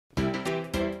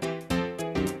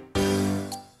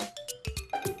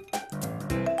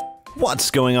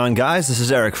What's going on, guys? This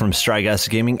is Eric from Strigas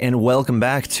Gaming, and welcome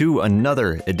back to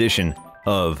another edition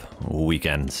of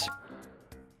Weekends.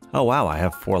 Oh wow, I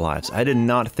have 4 lives. I did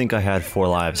not think I had 4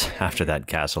 lives after that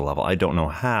castle level. I don't know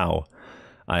how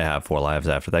I have 4 lives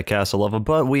after that castle level,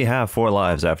 but we have 4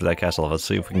 lives after that castle level. Let's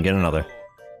see if we can get another.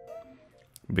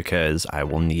 Because I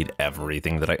will need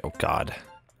everything that I... Oh god.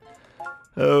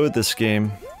 Oh, this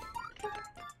game.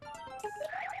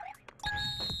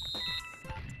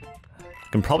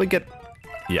 Can probably get...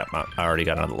 Yep, I already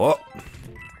got another... Oh!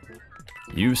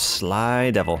 You sly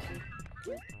devil.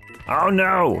 Oh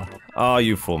no! Oh,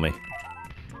 you fool me.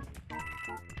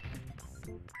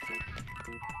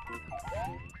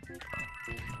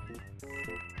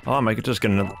 Oh, I might just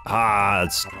get another... Ah,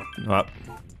 it's... Oh.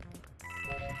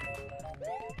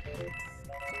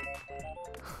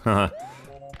 Haha.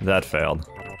 That failed.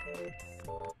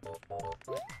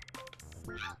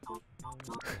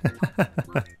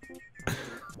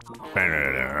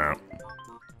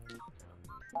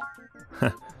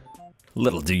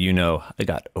 Little do you know, I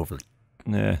got over...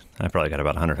 I probably got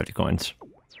about 150 coins.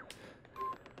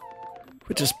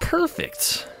 Which is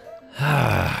perfect.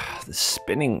 The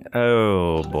spinning...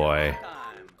 Oh, boy.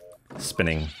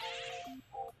 Spinning.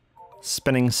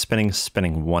 Spinning, spinning,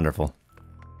 spinning. Wonderful.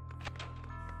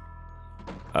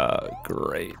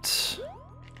 Great.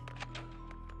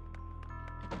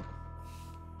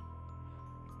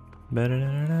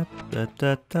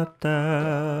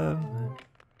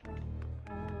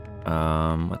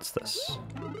 What's this?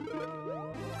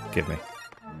 Give me.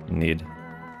 Need.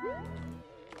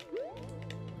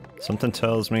 Something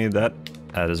tells me that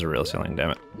that is a real ceiling,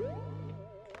 damn it.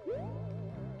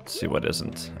 Let's see what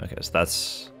isn't. Okay, so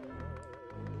that's...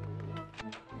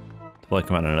 Will I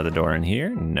come out another door in here?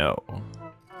 No.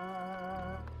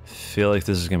 Feel like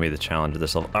this is gonna be the challenge of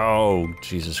this level. Oh,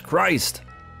 Jesus Christ!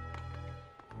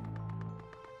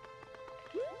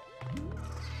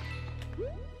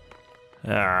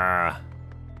 Ah.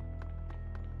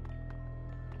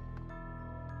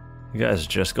 You guys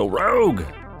just go rogue!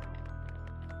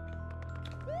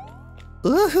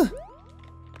 Ugh.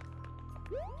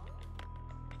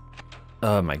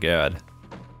 Oh my god.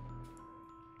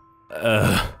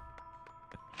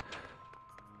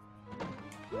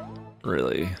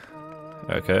 Really?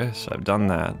 Okay, so I've done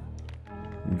that.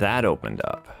 That opened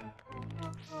up.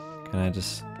 Can I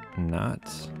just not?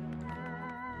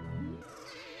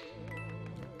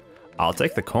 I'll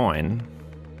take the coin.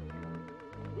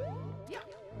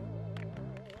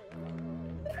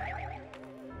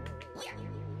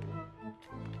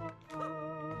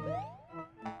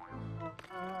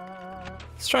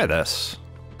 Let's try this.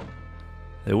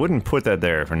 They wouldn't put that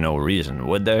there for no reason,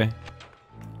 would they?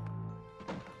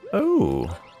 Oh.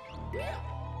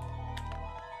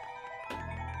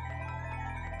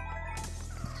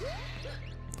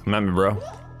 Come at me, bro.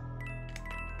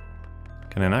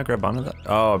 Can I not grab onto that?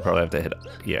 Oh, I probably have to hit it.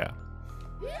 Yeah.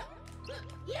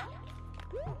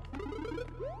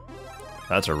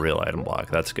 That's a real item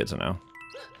block. That's good to know.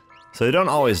 So they don't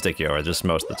always dick you over, just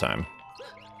most of the time.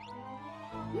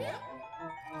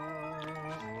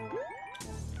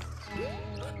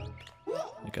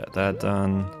 We got that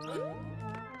done.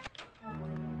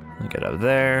 Get up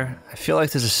there. I feel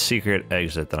like there's a secret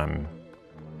exit that I'm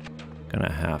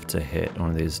gonna have to hit one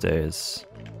of these days.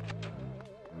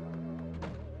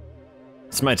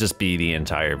 This might just be the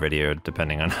entire video,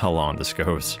 depending on how long this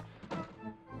goes.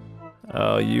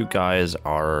 Oh, you guys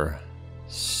are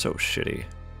so shitty.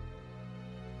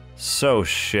 So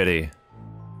shitty.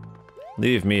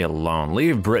 Leave me alone.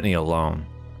 Leave Brittany alone.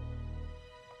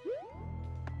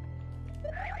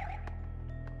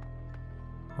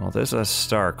 Well, there's a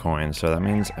star coin, so that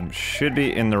means I should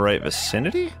be in the right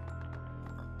vicinity?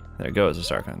 There goes a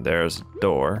star coin. There's a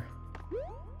door.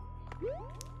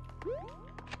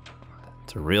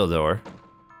 It's a real door.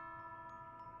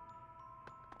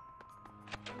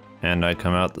 And I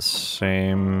come out the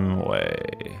same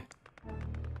way.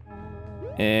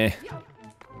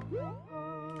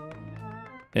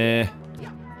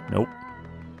 Nope.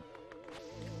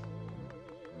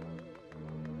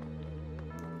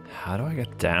 How do I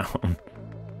get down?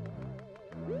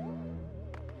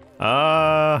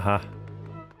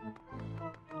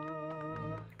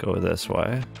 Go this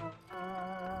way.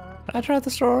 I tried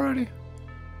this door already.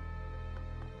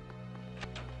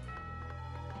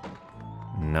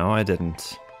 No, I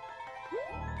didn't.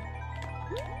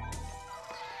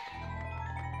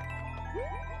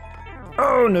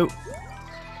 Oh no!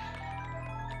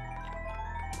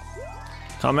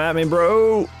 Come at me,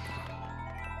 bro!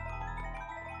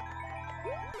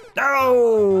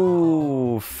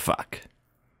 Oh, fuck.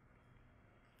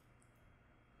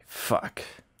 Fuck.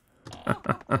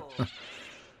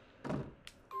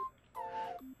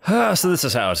 So this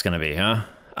is how it's gonna be, huh?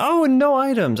 Oh, and no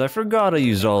items. I forgot I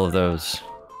used all of those.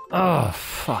 Oh,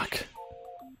 fuck.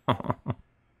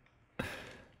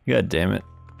 God damn it.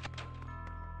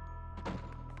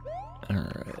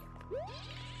 Alright.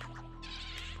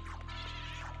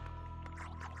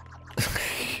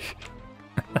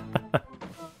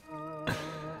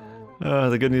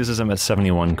 The good news is I'm at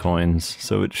 71 coins,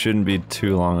 so it shouldn't be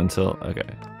too long until... Okay.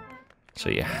 So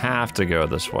you have to go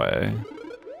this way.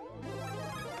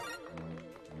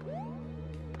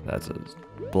 That's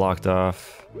blocked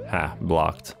off. Ha,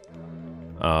 blocked.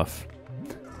 Off.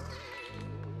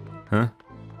 Huh?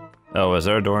 Oh, was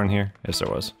there a door in here? Yes, there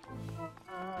was.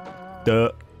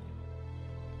 Duh.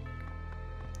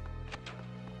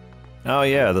 Oh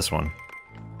yeah, this one.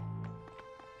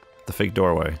 The fake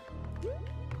doorway.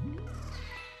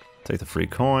 Take the free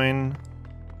coin.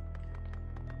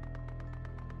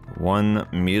 1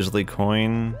 measly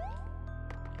coin.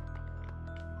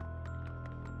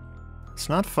 Let's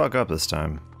not fuck up this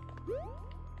time.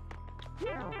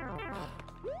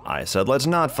 I said let's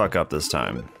not fuck up this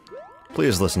time.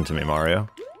 Please listen to me, Mario.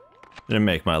 It'll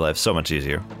make my life so much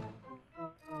easier.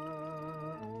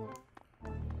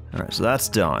 Alright, so that's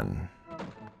done.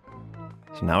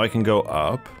 So now I can go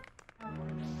up.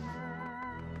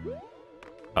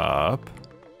 Up.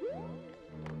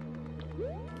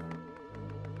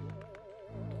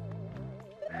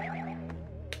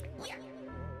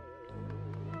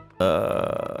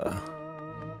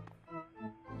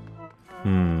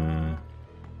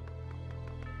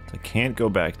 I can't go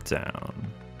back down.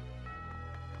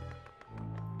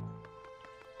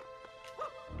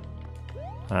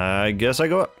 I guess I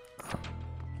go up.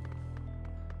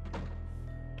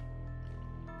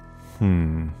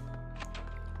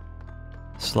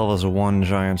 This level is one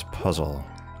giant puzzle.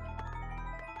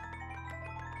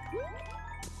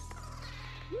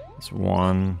 It's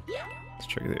one. Let's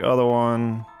check the other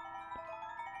one.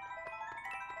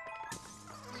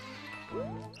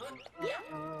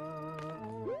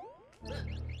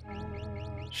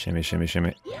 Shimmy, shimmy,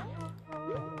 shimmy.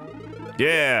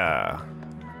 Yeah!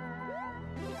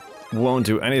 Won't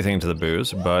do anything to the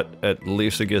booze, but at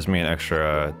least it gives me an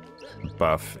extra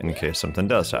buff in case something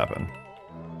does happen.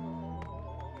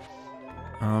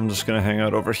 I'm just gonna hang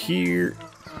out over here.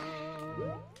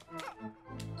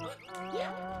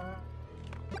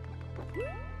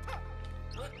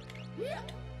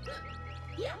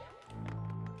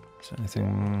 Is there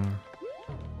anything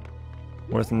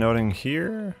worth noting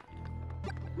here?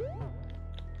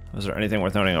 Was there anything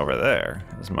worth noting over there?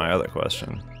 Is my other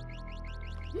question.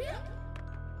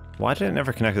 Why did it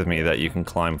never connect with me that you can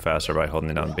climb faster by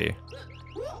holding down B?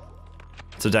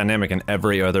 It's a dynamic in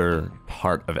every other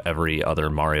part of every other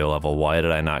Mario level. Why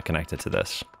did I not connect it to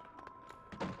this?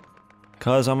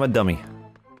 'Cause I'm a dummy.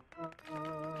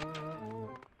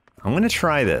 I'm gonna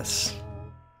try this.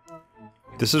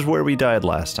 This is where we died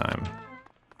last time.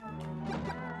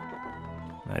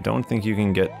 I don't think you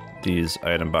can get these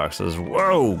item boxes.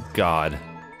 Whoa, God.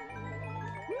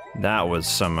 That was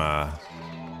some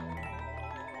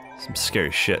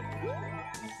scary shit.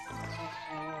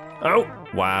 Oh,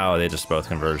 wow, they just both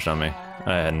converged on me.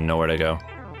 I had nowhere to go.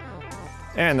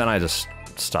 And then I just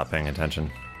stopped paying attention.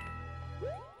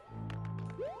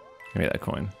 Give me that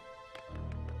coin.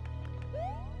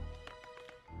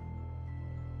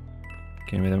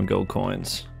 Give me them gold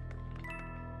coins.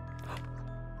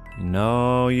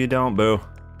 No, you don't, boo.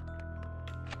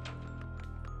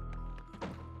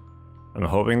 I'm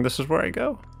hoping this is where I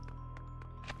go.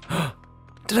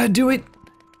 Did I do it?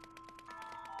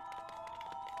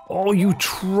 Oh, you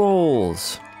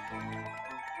trolls.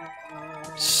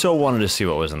 So wanted to see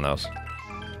what was in those.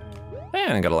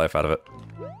 And I got a life out of it.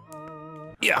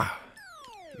 Yeah.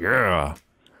 Yeah.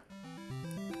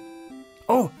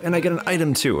 Oh, and I get an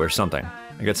item too, or something.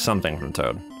 I get something from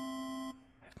Toad.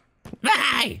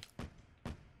 Bye!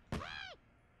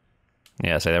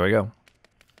 Yeah, so there we go.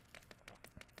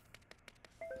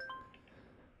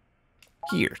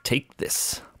 Here, take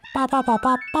this. Ba ba ba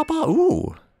ba ba ba.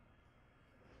 Ooh.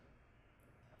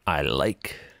 I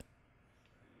like.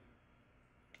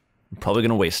 I'm probably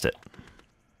gonna waste it.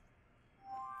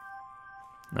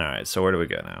 Alright, so where do we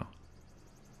go now?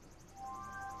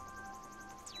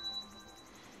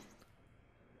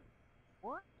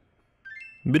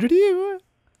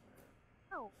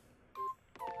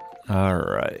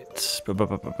 Alright.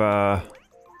 Ba-ba-ba-ba-ba.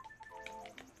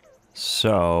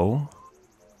 So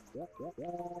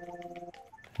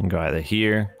I can go either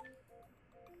here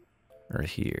or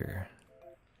here.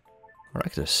 Or I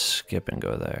could just skip and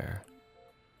go there.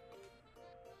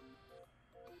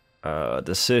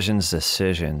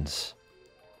 Decisions.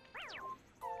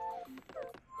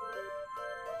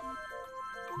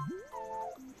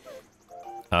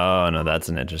 Oh, no, that's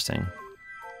an interesting.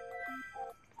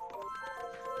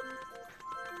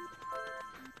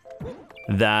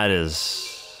 That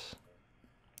is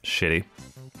shitty.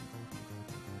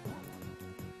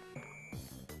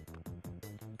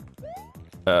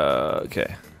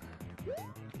 Okay.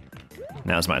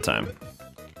 Now's my time.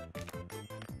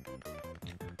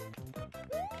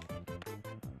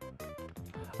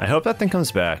 I hope that thing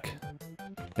comes back.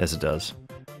 Yes, it does.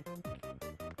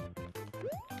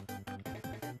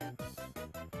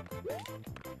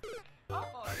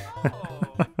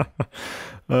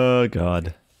 Oh,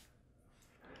 God.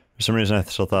 For some reason, I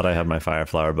still thought I had my fire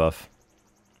flower buff.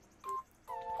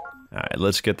 Alright,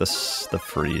 let's get the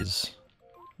freeze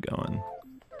going.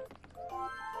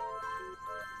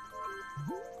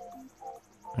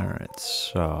 Alright,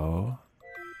 so...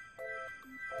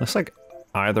 looks like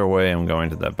either way I'm going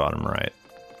to that bottom right.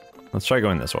 Let's try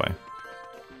going this way.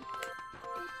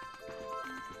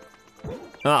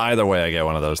 Either way I get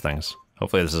one of those things.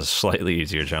 Hopefully this is a slightly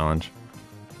easier challenge.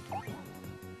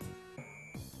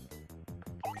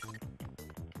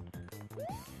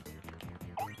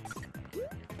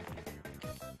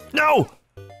 No!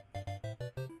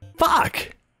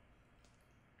 Fuck!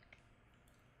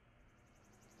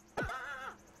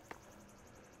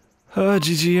 Oh,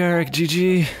 GG, Eric,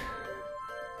 GG.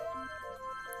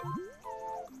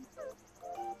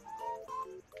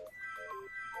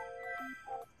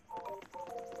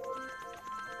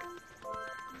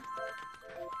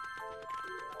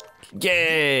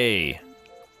 Yay!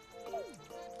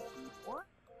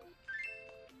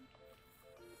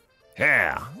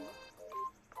 Yeah!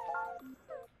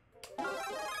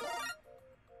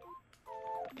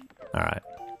 Alright.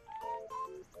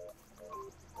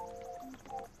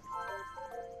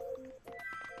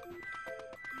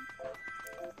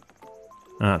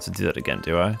 I don't have to do that again,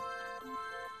 do I?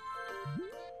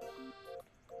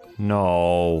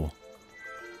 No.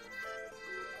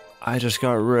 I just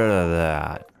got rid of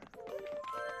that.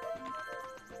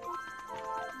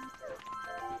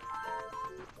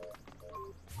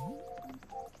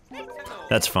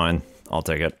 That's fine. I'll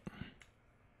take it.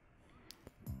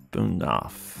 Boom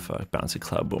off. Fuck, bouncy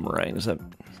cloud boomerangs. That.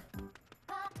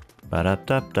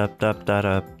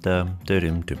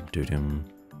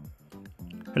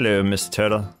 Hello, Mr.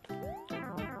 Turtle.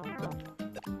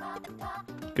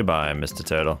 Goodbye, Mr.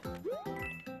 Turtle.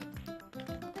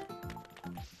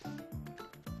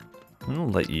 I'm gonna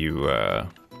let you,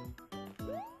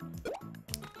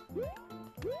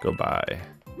 go by.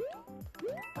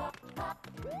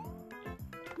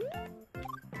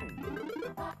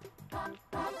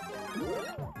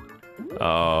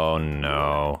 Oh,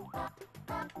 no.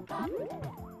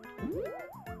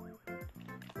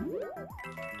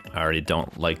 I already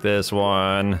don't like this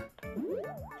one.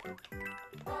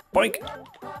 Boink!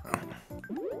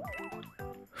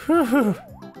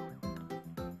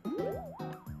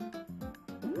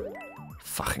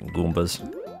 Fucking Goombas.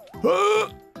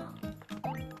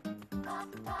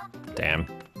 Damn.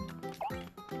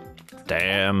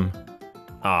 Damn.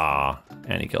 Ah,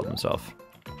 and he killed himself.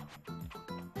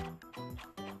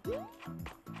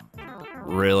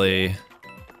 Really?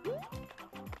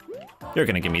 You're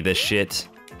gonna give me this shit.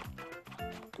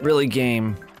 Really,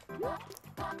 game?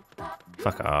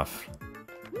 Fuck off.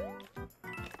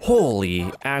 Holy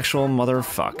actual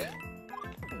motherfuck.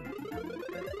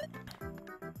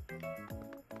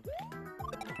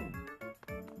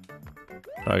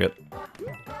 Fuck it.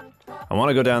 I want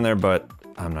to go down there, but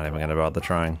I'm not even gonna bother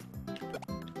trying.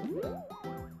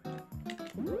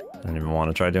 I don't even want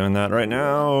to try doing that right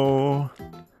now.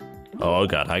 Oh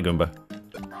god, hi Goomba.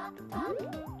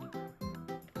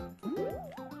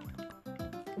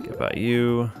 Get by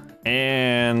you,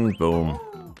 and boom.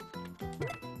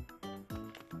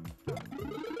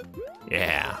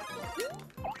 Yeah.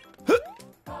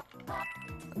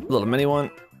 Little mini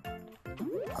one.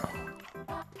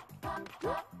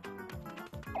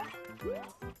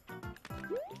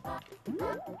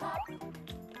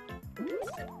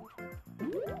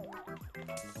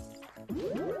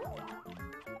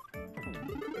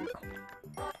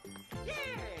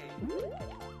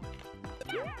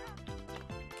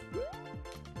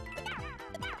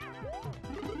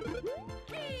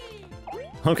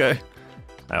 Okay,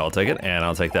 I will take it, and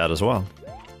I'll take that as well.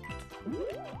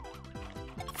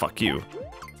 Fuck you.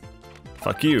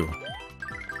 Fuck you.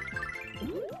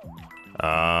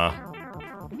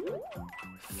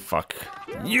 Fuck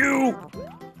you!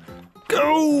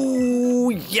 Go!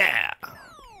 Yeah!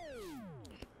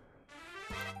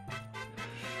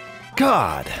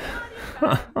 God!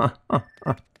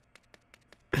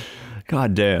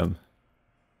 God damn.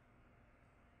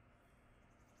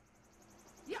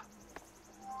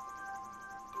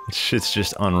 Shit's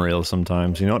just unreal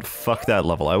sometimes. You know what? Fuck that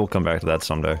level. I will come back to that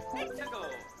someday.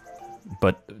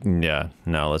 But, yeah.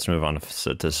 No, let's move on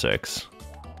to 6.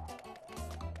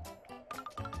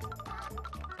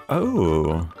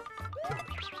 Oh.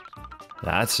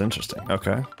 That's interesting.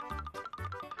 Okay.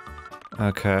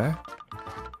 Okay.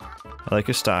 I like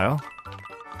your style.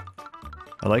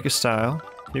 I like your style.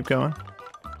 Keep going.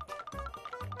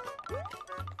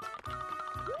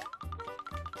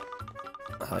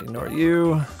 I'll ignore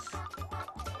you.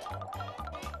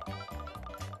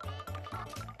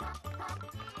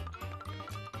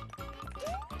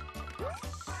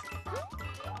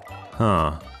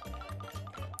 Huh.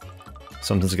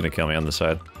 Something's gonna kill me on this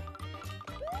side.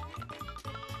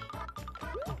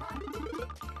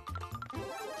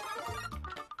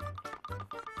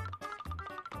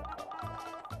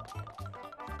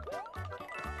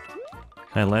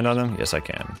 Can I land on them? Yes, I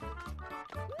can.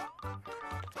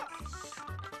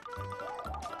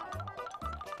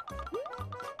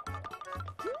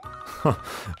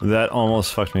 That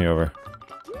almost fucked me over.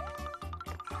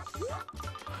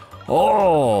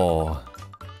 Oh!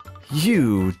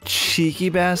 You cheeky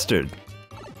bastard.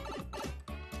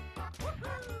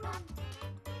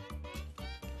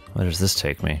 Where does this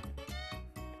take me?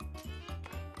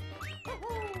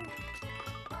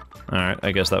 Alright,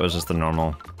 I guess that was just the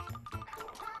normal.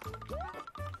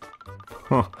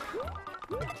 Huh.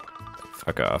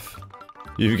 Fuck off.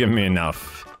 You've given me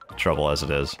enough trouble as it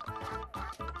is.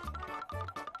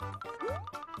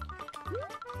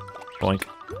 Blink.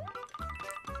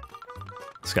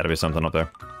 There's gotta be something up there.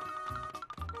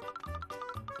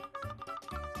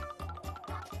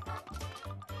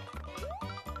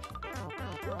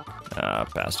 Ah,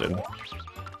 bastard.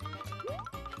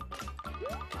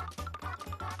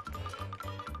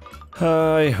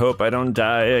 I hope I don't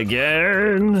die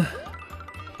again.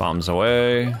 Bombs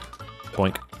away.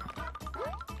 Boink.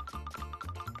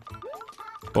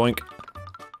 Boink.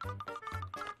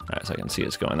 Alright, so I can see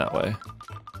it's going that way.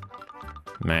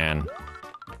 Man.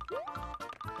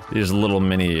 These little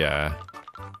mini,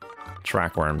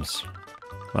 track worms.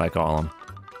 What I call them.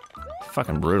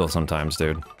 Fucking brutal sometimes,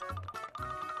 dude.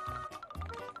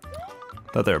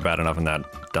 Thought they were bad enough in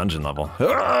that dungeon level.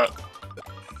 Ah!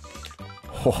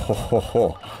 Ho ho ho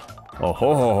ho. Oh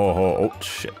ho ho ho ho. Oh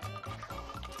shit.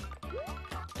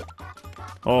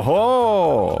 Oh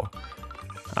ho!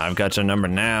 I've got your number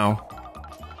now.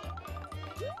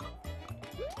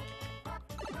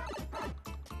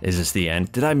 Is this the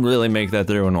end? Did I really make that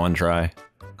through in one try?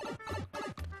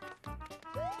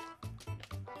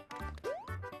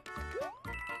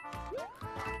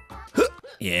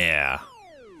 Yeah.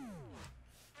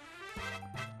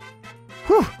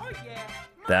 Whew.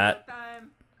 That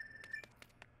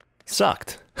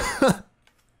sucked.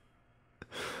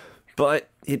 But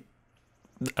it...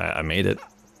 I made it.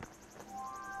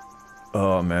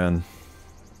 Oh, man.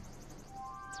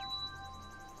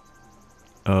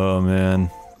 Oh, man.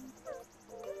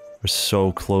 We're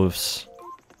so close.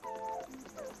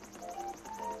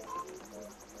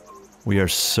 We are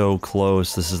so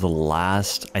close. This is the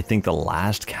last, I think the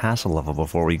last castle level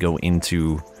before we go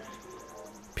into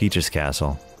Peach's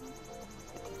castle.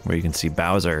 Where you can see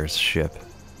Bowser's ship.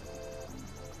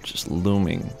 Just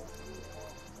looming.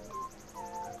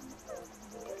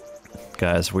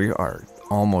 Guys, we are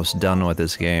almost done with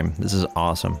this game. This is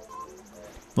awesome.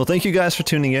 Well, thank you guys for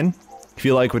tuning in. If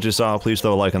you like what you saw, please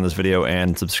throw a like on this video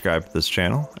and subscribe to this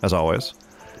channel, as always.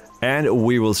 And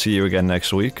we will see you again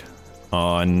next week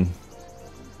on,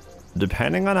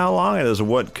 depending on how long it is,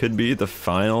 what could be the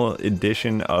final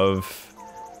edition of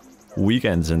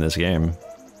Wiikends in this game.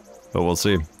 But we'll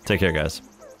see. Take care, guys.